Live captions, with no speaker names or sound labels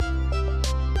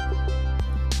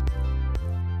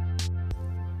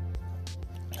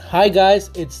Hi guys,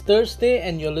 it's Thursday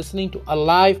and you're listening to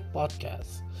Alive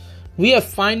Podcast. We have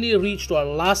finally reached our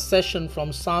last session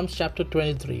from Psalms chapter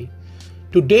 23.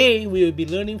 Today we will be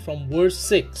learning from verse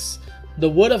 6. The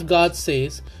word of God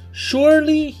says,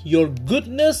 "Surely your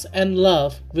goodness and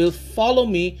love will follow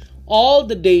me all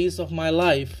the days of my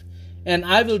life, and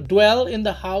I will dwell in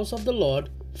the house of the Lord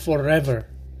forever."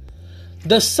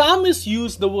 The psalmist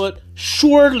used the word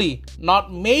surely,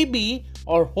 not maybe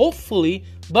or hopefully,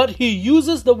 but he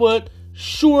uses the word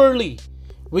surely,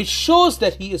 which shows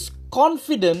that he is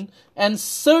confident and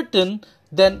certain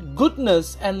that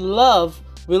goodness and love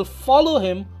will follow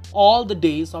him all the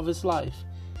days of his life.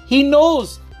 He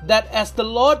knows that as the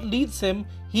Lord leads him,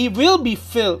 he will be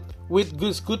filled with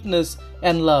His goodness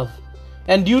and love.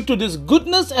 And due to this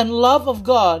goodness and love of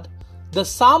God, the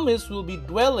psalmist will be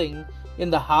dwelling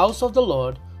in the house of the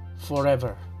Lord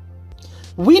forever.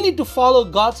 We need to follow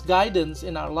God's guidance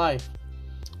in our life.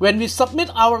 When we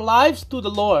submit our lives to the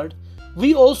Lord,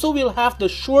 we also will have the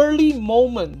surely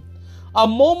moment, a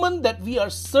moment that we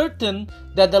are certain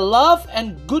that the love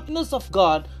and goodness of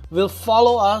God will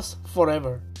follow us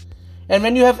forever. And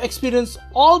when you have experienced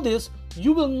all this,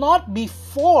 you will not be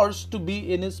forced to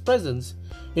be in His presence.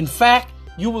 In fact,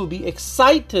 you will be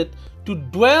excited to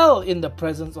dwell in the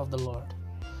presence of the Lord.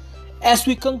 As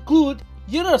we conclude,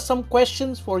 here are some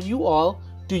questions for you all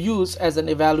to use as an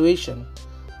evaluation.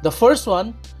 The first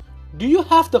one, do you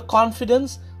have the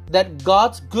confidence that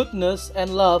God's goodness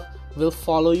and love will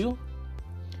follow you?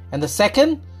 And the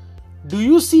second, do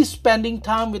you see spending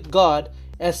time with God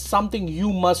as something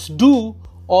you must do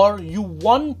or you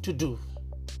want to do?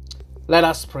 Let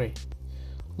us pray.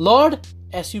 Lord,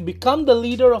 as you become the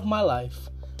leader of my life,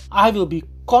 I will be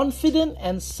confident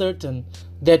and certain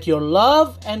that your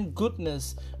love and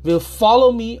goodness will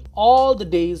follow me all the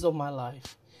days of my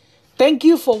life. Thank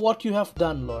you for what you have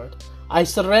done, Lord. I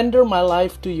surrender my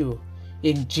life to you.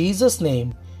 In Jesus'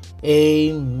 name,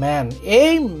 amen.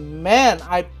 Amen.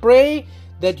 I pray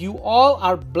that you all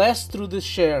are blessed through this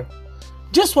share.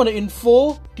 Just want to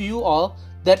info to you all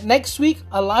that next week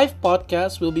Alive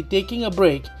Podcast will be taking a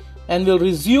break and will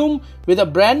resume with a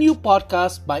brand new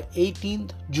podcast by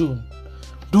 18th June.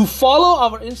 Do follow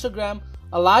our Instagram,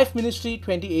 Alive Ministry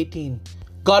 2018.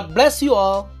 God bless you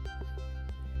all.